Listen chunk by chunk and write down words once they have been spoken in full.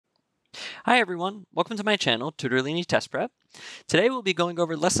Hi everyone, welcome to my channel, Tutorlini Test Prep. Today we'll be going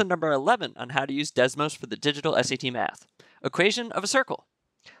over lesson number 11 on how to use Desmos for the digital SAT math. Equation of a circle.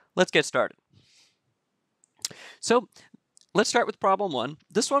 Let's get started. So let's start with problem 1.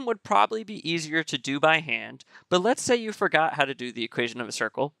 This one would probably be easier to do by hand, but let's say you forgot how to do the equation of a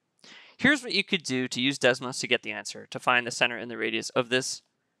circle. Here's what you could do to use Desmos to get the answer, to find the center and the radius of this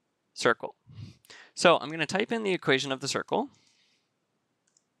circle. So I'm going to type in the equation of the circle.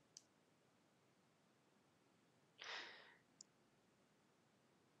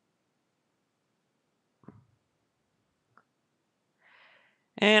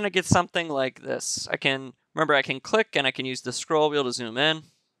 And I get something like this. Remember, I can click and I can use the scroll wheel to zoom in.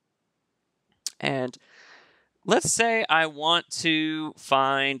 And let's say I want to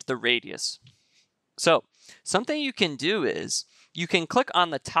find the radius. So something you can do is you can click on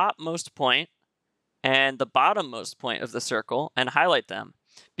the topmost point and the bottommost point of the circle and highlight them,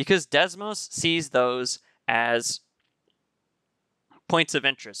 because Desmos sees those as points of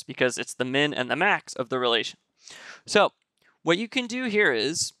interest because it's the min and the max of the relation. So what you can do here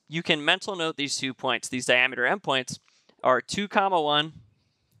is you can mental note these 2 points. These diameter endpoints are 2, 1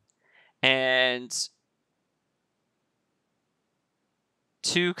 and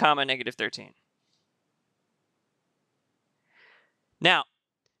 2, negative 13. Now,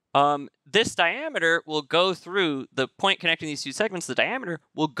 this diameter will go through the point connecting these 2 segments. The diameter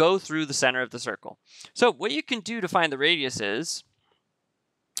will go through the center of the circle. So what you can do to find the radius is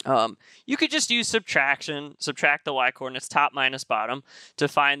you could just use subtraction, subtract the y-coordinates, top minus bottom, to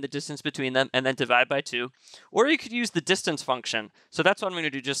find the distance between them, and then divide by 2. Or you could use the distance function. So that's what I'm going to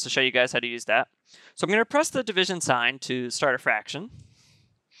do just to show you guys how to use that. So I'm going to press the division sign to start a fraction.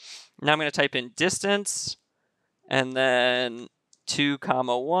 Now I'm going to type in distance, and then 2,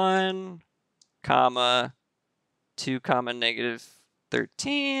 1, 2, negative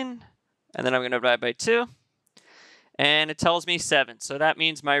 13, and then I'm going to divide by 2. And it tells me 7. So that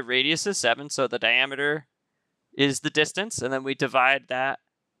means my radius is 7. So the diameter is the distance. And then we divide that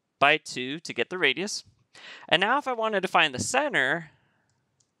by 2 to get the radius. And now if I wanted to find the center,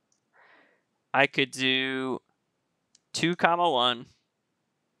 I could do 2, 1,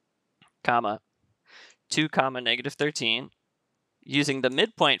 2, negative 13 using the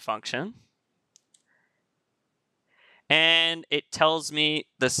midpoint function. And it tells me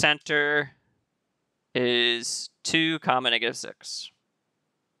the center is 2, negative 6.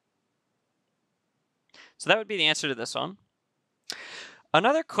 So that would be the answer to this one.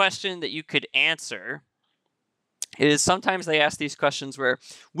 Another question that you could answer is sometimes they ask these questions where,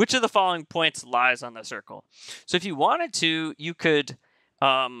 which of the following points lies on the circle? So if you wanted to, you could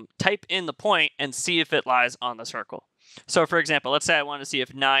type in the point and see if it lies on the circle. So for example, let's say I want to see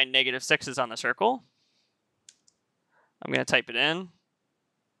if 9, negative 6 is on the circle. I'm going to type it in.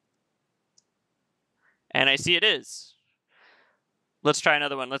 And I see it is. Let's try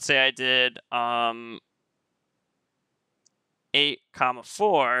another one. Let's say I did 8,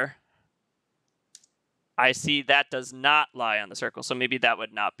 4. I see that does not lie on the circle, so maybe that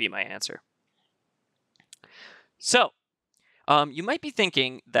would not be my answer. So you might be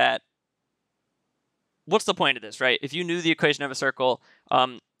thinking that, what's the point of this, right? If you knew the equation of a circle,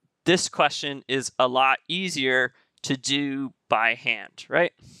 this question is a lot easier to do by hand,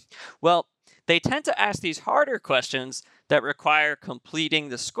 right? Well, they tend to ask these harder questions that require completing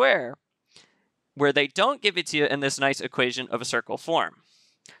the square, where they don't give it to you in this nice equation of a circle form.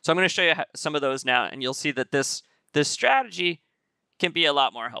 So I'm going to show you some of those now, and you'll see that this strategy can be a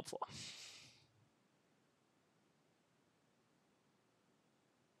lot more helpful.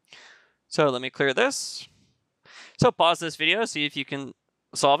 So let me clear this. So pause this video, see if you can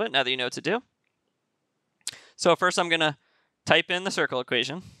solve it now that you know what to do. So first I'm going to type in the circle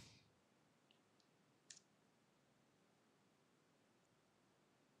equation.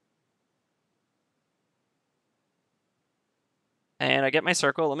 And I get my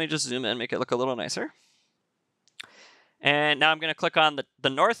circle. Let me just zoom in, make it look a little nicer. And now I'm going to click on the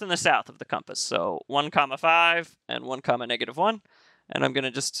north and the south of the compass. So 1, 5 and 1, negative 1. And I'm going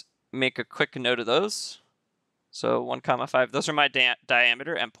to just make a quick note of those. So 1, 5, those are my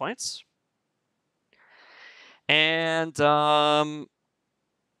diameter endpoints. And now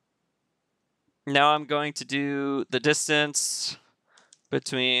I'm going to do the distance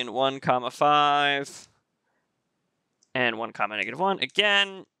between 1, 5 and 1, negative 1.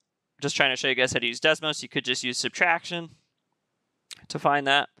 Again, just trying to show you guys how to use Desmos. You could just use subtraction to find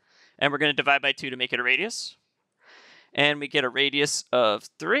that. And we're going to divide by 2 to make it a radius. And we get a radius of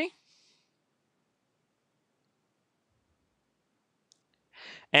 3.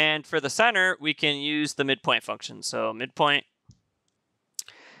 And for the center, we can use the midpoint function. So midpoint,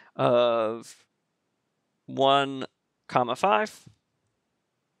 of 1, 5,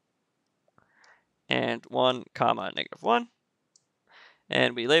 and 1, -1,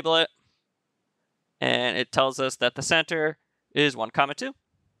 and we label it, and it tells us that the center is 1, 2.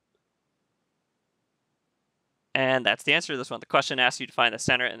 And that's the answer to this one. The question asks you to find the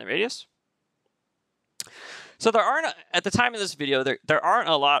center and the radius. So there aren't, at the time of this video, there aren't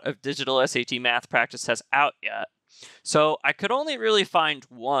a lot of digital SAT math practice tests out yet. So I could only really find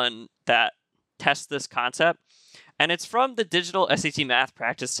one that tests this concept, and it's from the Digital SAT Math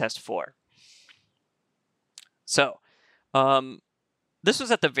Practice Test 4. So this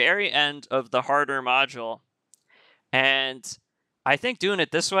was at the very end of the harder module, and I think doing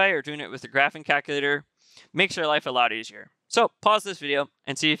it this way or doing it with the graphing calculator makes your life a lot easier. So pause this video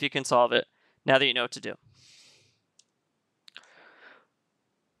and see if you can solve it now that you know what to do.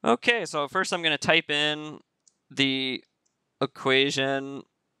 Okay, so first I'm going to type in the equation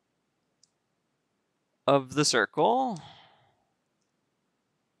of the circle.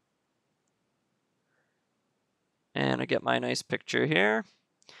 And I get my nice picture here.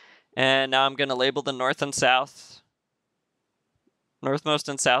 And now I'm going to label the north and south, northmost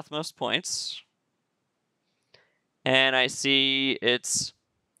and southmost points. And I see it's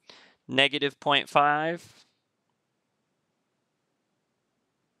 -0.5,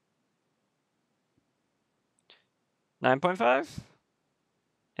 (9.5),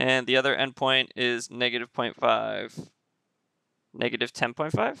 and the other endpoint is -0.5,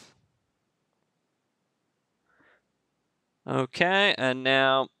 (10.5). Okay, and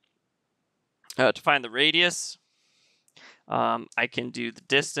now to find the radius, I can do the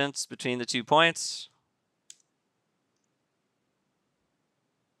distance between the 2 points.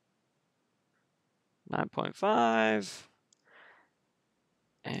 (9.5)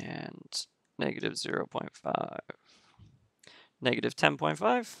 and -0.5,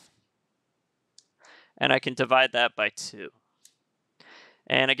 (10.5), and I can divide that by 2,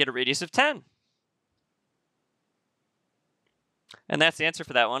 and I get a radius of 10. And that's the answer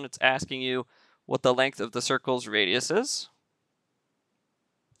for that one. It's asking you what the length of the circle's radius is.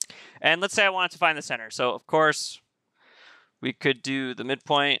 And let's say I wanted to find the center. So of course, we could do the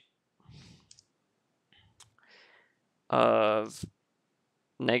midpoint of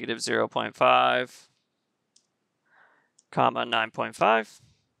 -0.5, (9.5),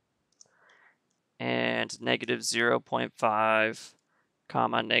 and -0.5,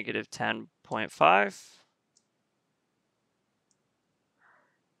 (10.5).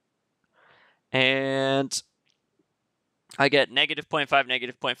 And I get -0.5,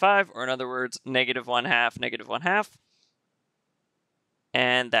 -0.5, or in other words, -1/2, -1/2.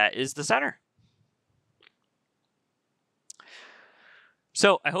 And that is the center.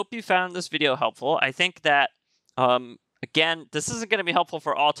 So I hope you found this video helpful. I think that, again, this isn't going to be helpful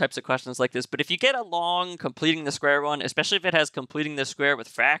for all types of questions like this, but if you get a long completing the square one, especially if it has completing the square with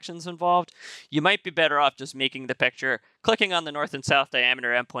fractions involved, you might be better off just making the picture, clicking on the north and south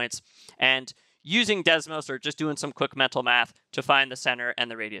diameter endpoints, and using Desmos or just doing some quick mental math to find the center and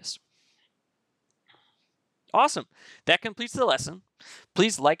the radius. Awesome. That completes the lesson.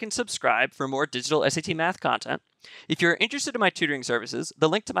 Please like and subscribe for more digital SAT math content. If you're interested in my tutoring services, the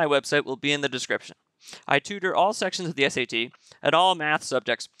link to my website will be in the description. I tutor all sections of the SAT and all math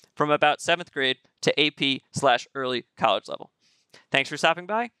subjects from about 7th grade to AP/early college level. Thanks for stopping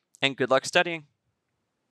by, and good luck studying.